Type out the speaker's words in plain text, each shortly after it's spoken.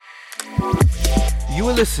You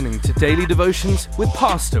are listening to Daily Devotions with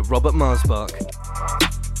Pastor Robert Marsbach.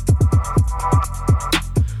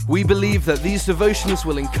 We believe that these devotions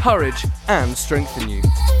will encourage and strengthen you.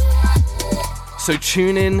 So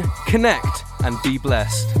tune in, connect, and be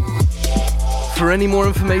blessed. For any more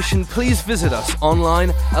information, please visit us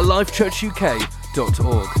online at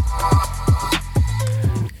lifechurchuk.org.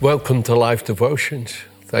 Welcome to Life Devotions.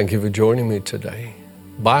 Thank you for joining me today.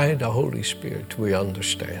 By the Holy Spirit we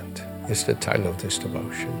understand is the title of this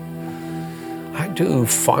devotion. I do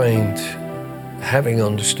find having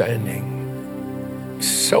understanding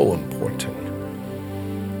so important.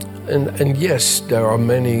 And yes, there are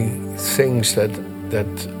many things that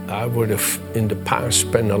I would have in the past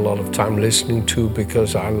spent a lot of time listening to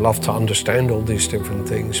because I love to understand all these different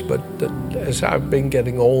things. But as I've been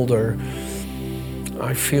getting older,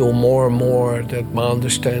 I feel more and more that my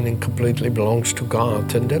understanding completely belongs to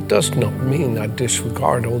God. And that does not mean I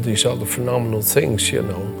disregard all these other phenomenal things,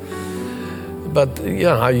 But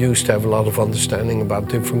yeah, I used to have a lot of understanding about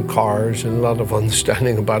different cars and a lot of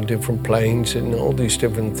understanding about different planes and all these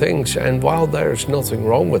different things. And while there's nothing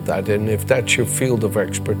wrong with that, and if that's your field of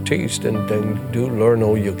expertise, then do learn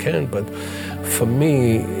all you can. But for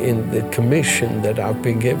me, in the commission that I've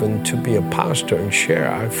been given to be a pastor and share,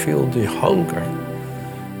 I feel the hunger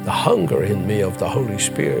in me of the Holy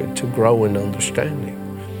Spirit to grow in understanding,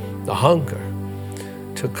 the hunger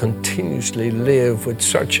to continuously live with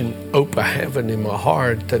such an open heaven in my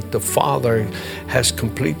heart that the Father has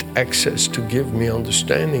complete access to give me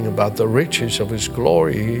understanding about the riches of His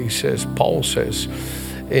glory. Paul says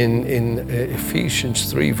in Ephesians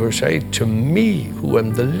 3 verse 8, to me who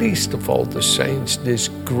am the least of all the saints, this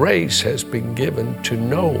grace has been given to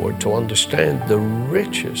know or to understand the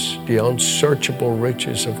riches, the unsearchable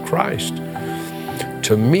riches of Christ.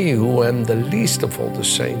 To me, who am the least of all the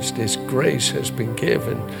saints, this grace has been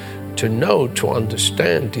given to know, to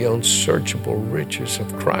understand the unsearchable riches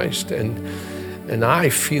of Christ. And I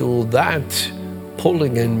feel that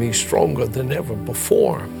pulling in me stronger than ever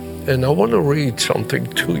before. And I want to read something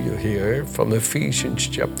to you here from Ephesians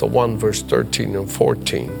chapter 1, verse 13 and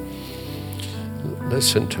 14.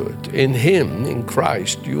 Listen to it. In Him, in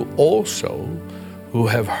Christ, you also who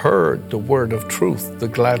have heard the word of truth, the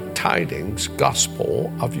glad tidings, gospel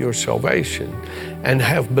of your salvation, and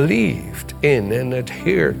have believed in and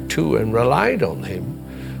adhered to and relied on Him,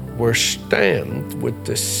 were stamped with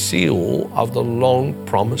the seal of the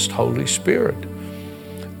long-promised Holy Spirit.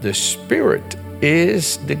 The Spirit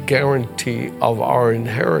is the guarantee of our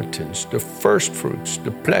inheritance, the first fruits,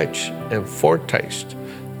 the pledge and foretaste,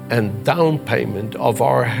 and down payment of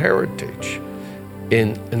our heritage,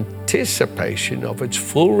 in anticipation of its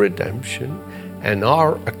full redemption and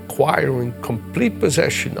our acquiring complete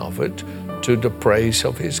possession of it to the praise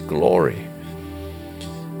of His glory.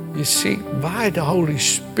 You see, by the Holy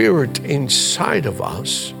Spirit inside of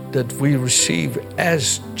us that we receive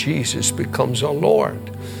as Jesus becomes our Lord.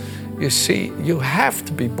 You see, you have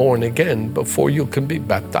to be born again before you can be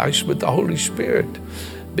baptized with the Holy Spirit,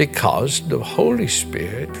 because the Holy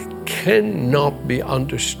Spirit cannot be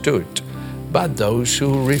understood by those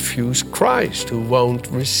who refuse Christ, who won't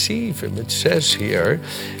receive Him. It says here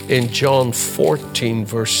in John 14,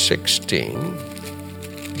 verse 16,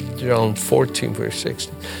 John 14, verse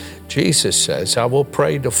 16, Jesus says, I will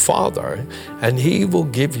pray the Father, and He will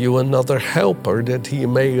give you another helper that He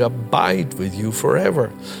may abide with you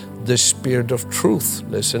forever, the Spirit of truth.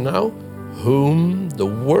 Listen now, whom the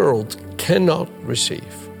world cannot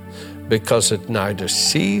receive, because it neither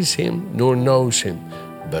sees Him nor knows Him.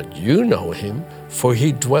 But you know Him, for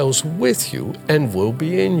He dwells with you and will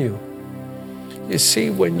be in you. You see,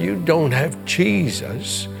 when you don't have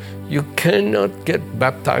Jesus, you cannot get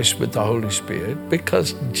baptized with the Holy Spirit,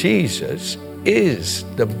 because Jesus is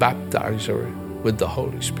the baptizer with the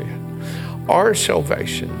Holy Spirit. Our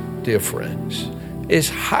salvation, dear friends, is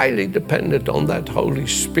highly dependent on that Holy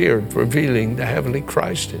Spirit revealing the heavenly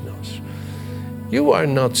Christ in us. You are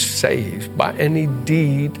not saved by any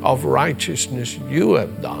deed of righteousness you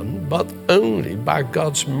have done, but only by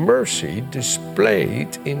God's mercy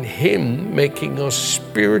displayed in Him, making us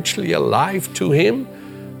spiritually alive to Him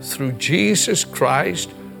through Jesus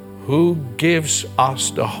Christ, who gives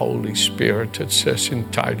us the Holy Spirit. It says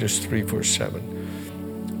in Titus 3, verse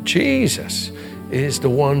 7. Jesus is the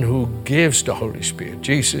one who gives the Holy Spirit.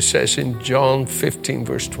 Jesus says in John 15,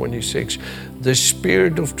 verse 26, the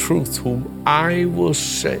Spirit of truth whom I will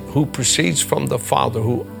send, who proceeds from the Father,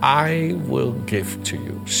 who I will give to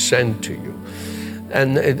you, send to you.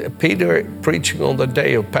 And Peter, preaching on the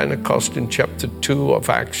day of Pentecost in chapter 2 of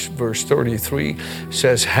Acts, verse 33,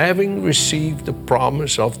 says, having received the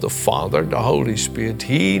promise of the Father, the Holy Spirit,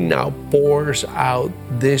 he now pours out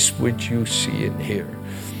this which you see and hear.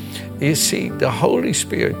 You see, the Holy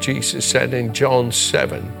Spirit, Jesus said in John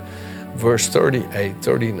 7, verse 38,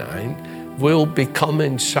 39, will become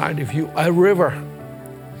inside of you a river.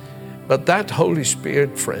 But that Holy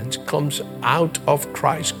Spirit, friends, comes out of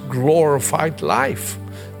Christ's glorified life.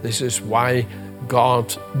 This is why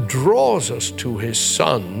God draws us to his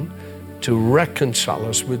Son to reconcile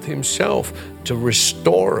us with himself, to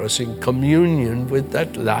restore us in communion with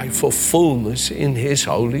that life of fullness in his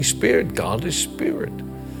Holy Spirit. God is Spirit.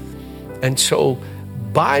 And so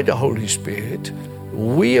by the Holy Spirit,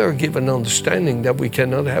 we are given understanding that we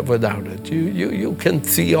cannot have without it. You can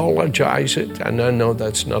theologize it, and I know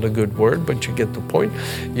that's not a good word, but you get the point.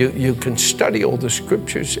 You can study all the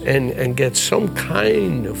scriptures and get some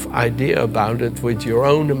kind of idea about it with your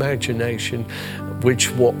own imagination, which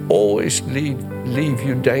will always leave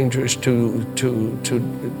you dangerous to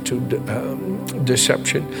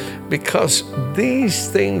deception, because these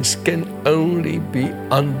things can only be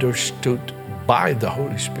understood by the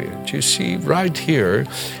Holy Spirit. You see right here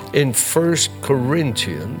in 1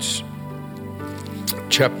 Corinthians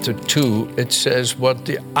chapter 2, it says, what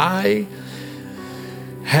the eye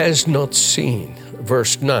has not seen,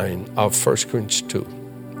 verse 9 of 1 Corinthians 2,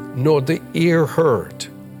 nor the ear heard,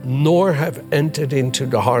 nor have entered into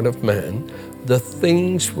the heart of man the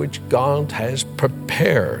things which God has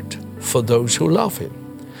prepared for those who love him.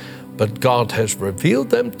 But God has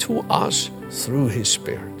revealed them to us through his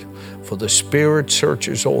Spirit. For the Spirit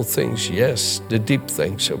searches all things, yes, the deep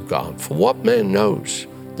things of God. For what man knows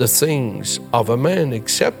the things of a man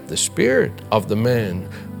except the Spirit of the man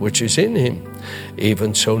which is in him?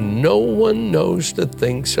 Even so, no one knows the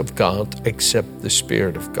things of God except the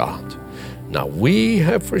Spirit of God. Now we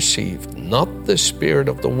have received not the spirit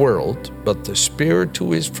of the world, but the Spirit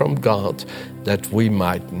who is from God, that we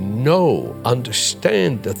might know,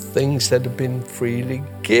 understand the things that have been freely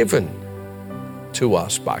given to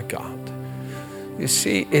us by God. You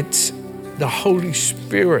see, it's the Holy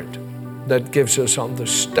Spirit that gives us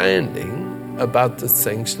understanding about the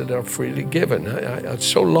things that are freely given. It's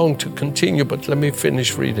so long to continue, but let me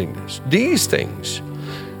finish reading this. These things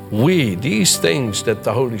that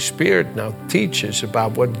the Holy Spirit now teaches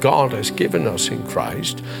about what God has given us in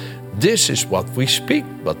Christ, this is what we speak,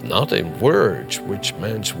 but not in words which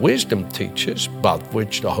man's wisdom teaches, but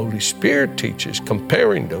which the Holy Spirit teaches,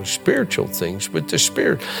 comparing those spiritual things with the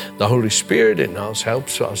Spirit. The Holy Spirit in us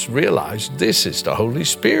helps us realize this is the Holy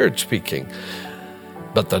Spirit speaking.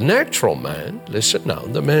 But the natural man, listen now,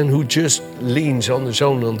 the man who just leans on his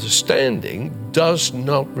own understanding does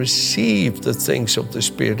not receive the things of the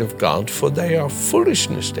Spirit of God, for they are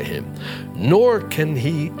foolishness to him, nor can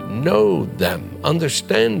he know them,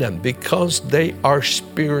 understand them, because they are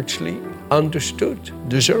spiritually understood,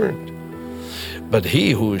 discerned. But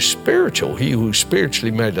he who is spiritual, he who is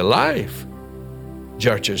spiritually made alive,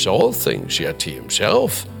 judges all things, yet he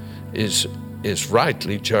himself is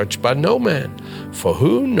rightly judged by no man. For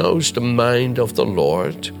who knows the mind of the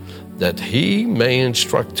Lord, that he may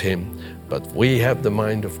instruct him? But we have the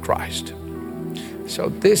mind of Christ. So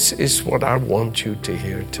this is what I want you to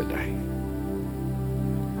hear today.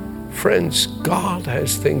 Friends, God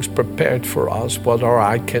has things prepared for us what our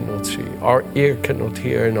eye cannot see, our ear cannot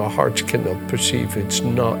hear, and our hearts cannot perceive. It's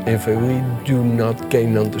not if we do not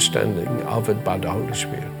gain understanding of it by the Holy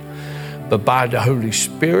Spirit. But by the Holy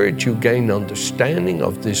Spirit, you gain understanding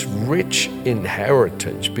of this rich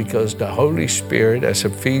inheritance, because the Holy Spirit, as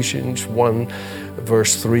Ephesians 1,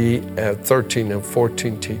 verse 13 and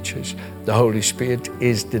 14 teaches, the Holy Spirit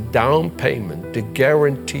is the down payment, the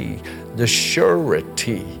guarantee, the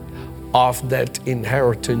surety of that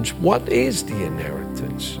inheritance. What is the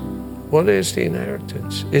inheritance? What is the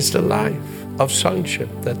inheritance? It's the life of sonship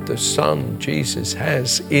that the Son, Jesus,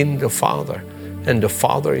 has in the Father, and the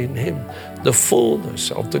Father in him. The fullness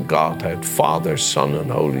of the Godhead, Father, Son, and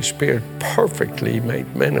Holy Spirit, perfectly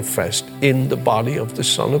made manifest in the body of the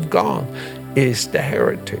Son of God, is the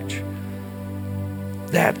heritage.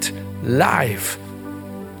 That life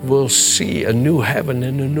will see a new heaven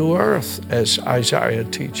and a new earth, as Isaiah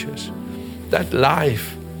teaches. That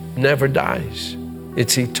life never dies.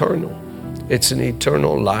 It's eternal. It's an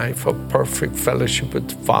eternal life of perfect fellowship with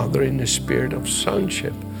the Father in the spirit of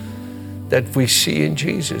sonship that we see in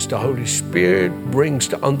Jesus. The Holy Spirit brings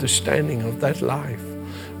the understanding of that life.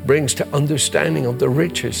 brings the understanding of the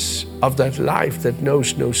riches of that life that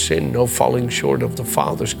knows no sin, no falling short of the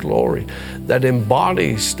Father's glory, that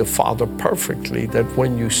embodies the Father perfectly, that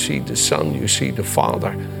when you see the Son, you see the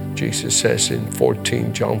Father. Jesus says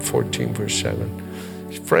in John 14, verse 7.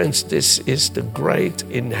 Friends, this is the great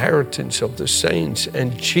inheritance of the saints,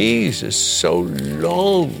 and Jesus so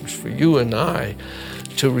longs for you and I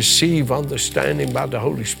to receive understanding by the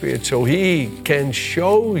Holy Spirit so He can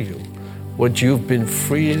show you what you've been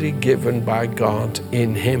freely given by God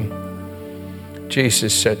in Him.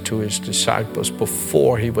 Jesus said to His disciples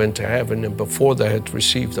before He went to heaven and before they had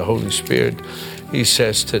received the Holy Spirit, He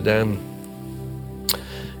says to them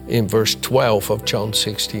in verse 12 of John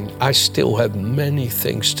 16, I still have many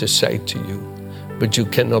things to say to you, but you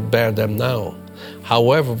cannot bear them now.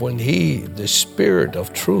 However, when He, the Spirit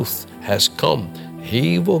of truth, has come,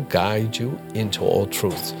 He will guide you into all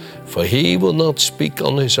truth. For He will not speak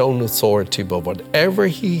on His own authority, but whatever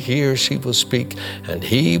He hears, He will speak, and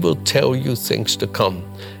He will tell you things to come.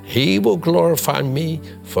 He will glorify me,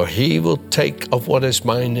 for He will take of what is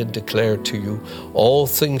mine and declare to you. All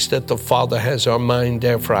things that the Father has are mine,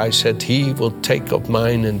 therefore I said, He will take of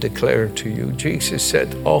mine and declare to you. Jesus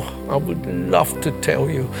said, I would love to tell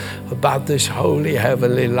you about this holy,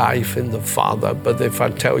 heavenly life in the Father, but if I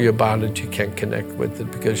tell you about it, you can't connect with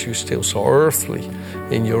it because you're still so earthly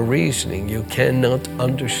in your reasoning. You cannot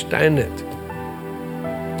understand it.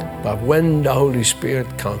 But when the Holy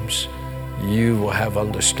Spirit comes, you will have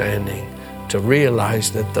understanding to realize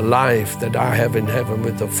that the life that I have in heaven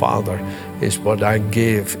with the Father is what I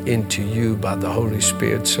give into you by the Holy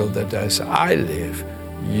Spirit, so that as I live,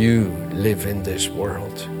 you live in this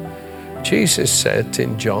world. Jesus said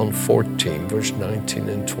in John 14, verse 19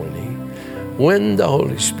 and 20, when the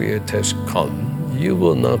Holy Spirit has come, you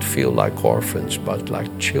will not feel like orphans, but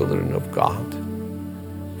like children of God.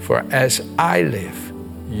 For as I live,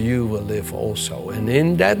 you will live also. And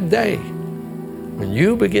in that day, when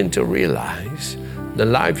you begin to realize the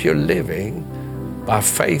life you're living by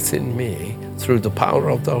faith in me through the power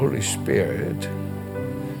of the Holy Spirit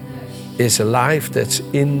is a life that's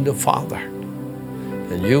in the Father.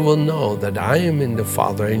 And you will know that I am in the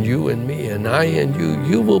Father and you in me and I in you.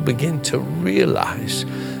 You will begin to realize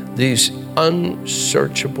these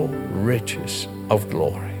unsearchable riches of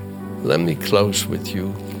glory. Let me close with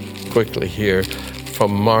you quickly here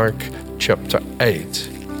from Mark chapter 8.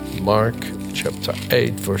 Mark chapter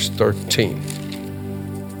 8, verse 13.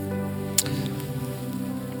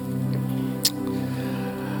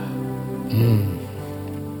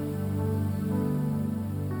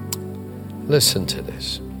 Listen to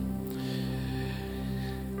this.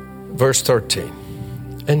 Verse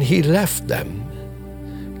 13. And He left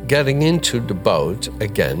them, getting into the boat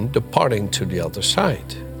again, departing to the other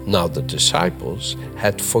side. Now the disciples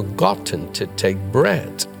had forgotten to take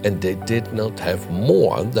bread, and they did not have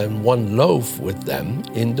more than one loaf with them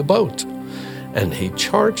in the boat. And He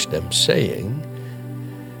charged them, saying,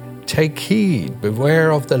 Take heed,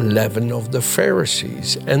 beware of the leaven of the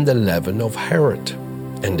Pharisees and the leaven of Herod.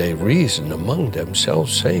 And they reasoned among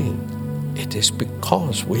themselves, saying, It is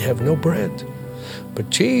because we have no bread. But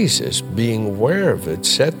Jesus, being aware of it,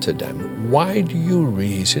 said to them, Why do you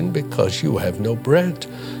reason because you have no bread?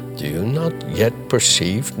 Do you not yet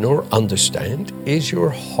perceive nor understand? Is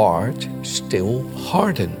your heart still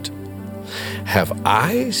hardened? Have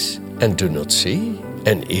eyes and do not see,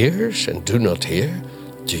 and ears and do not hear?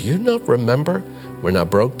 Do you not remember when I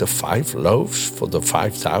broke the 5 loaves for the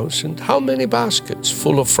 5,000? How many baskets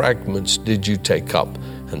full of fragments did you take up?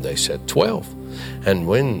 And they said, 12. And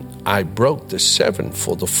when I broke the 7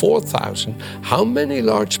 for the 4,000, how many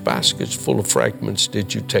large baskets full of fragments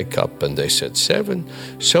did you take up? And they said, 7.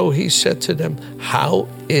 So He said to them, How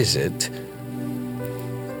is it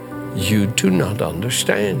you do not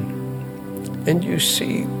understand? And you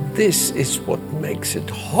see, this is what makes it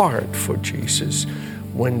hard for Jesus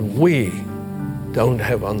when we don't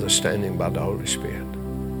have understanding by the Holy Spirit.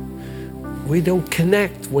 We don't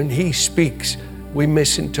connect. When He speaks, we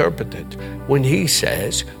misinterpret it. When He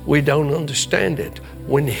says, we don't understand it.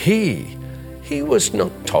 When He was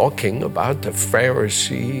not talking about the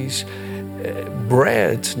Pharisees'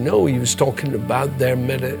 bread. No, He was talking about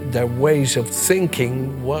their ways of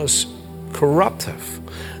thinking was corruptive.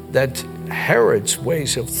 That Herod's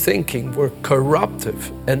ways of thinking were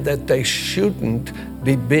corruptive, and that they shouldn't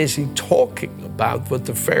be busy talking about what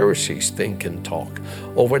the Pharisees think and talk,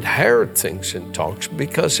 or what Herod thinks and talks,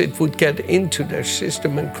 because it would get into their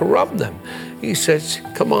system and corrupt them. He says,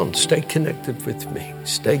 come on, stay connected with me.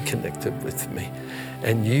 Stay connected with me.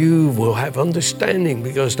 And you will have understanding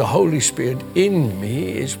because the Holy Spirit in me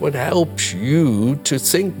is what helps you to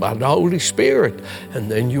think by the Holy Spirit. And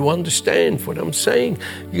then you understand what I'm saying.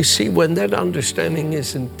 You see, when that understanding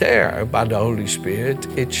isn't there by the Holy Spirit,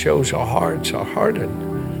 it shows our hearts are hardened.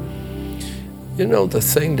 You know, the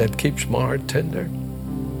thing that keeps my heart tender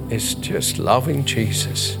is just loving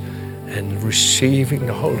Jesus and receiving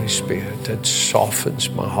the Holy Spirit that softens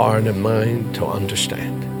my heart and mind to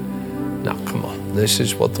understand. Now, come on. This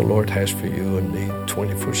is what the Lord has for you and me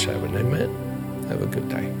 24/7. Amen. Have a good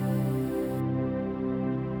day.